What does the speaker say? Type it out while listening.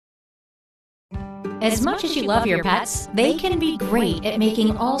As much as you love your pets, they can be great at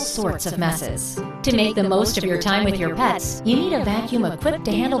making all sorts of messes. To make the most of your time with your pets, you need a vacuum equipped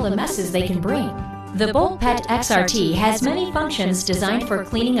to handle the messes they can bring. The Bolt Pet XRT has many functions designed for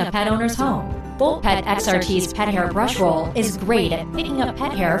cleaning a pet owner's home. Bolt Pet XRT's pet hair brush roll is great at picking up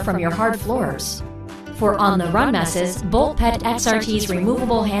pet hair from your hard floors. For on-the-run messes, Bolt Pet XRT's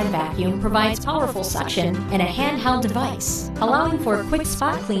removable hand vacuum provides powerful suction and a handheld device, allowing for quick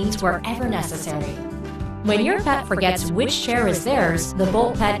spot cleans wherever necessary. When your pet forgets which chair is theirs, the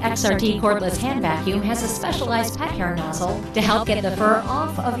Bolt Pet XRT cordless hand vacuum has a specialized pet hair nozzle to help get the fur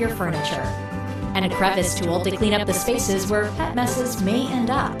off of your furniture, and a crevice tool to clean up the spaces where pet messes may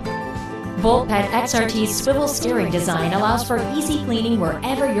end up. Bolt Pet XRT's swivel steering design allows for easy cleaning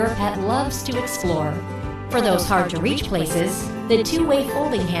wherever your pet loves to explore. For those hard-to-reach places, the two-way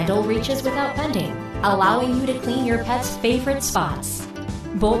folding handle reaches without bending, allowing you to clean your pet's favorite spots.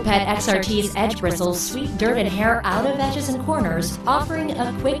 Bolt Pet XRT's edge bristles sweep dirt and hair out of edges and corners, offering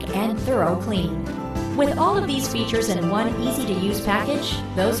a quick and thorough clean. With all of these features in one easy-to-use package,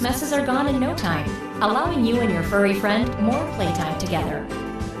 those messes are gone in no time, allowing you and your furry friend more playtime together.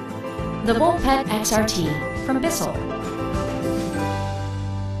 The Bolt Pet XRT from BISSELL.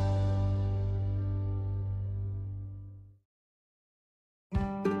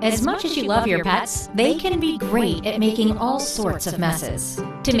 As much as you love your pets, they can be great at making all sorts of messes.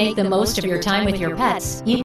 To make the most of your time with your pets, you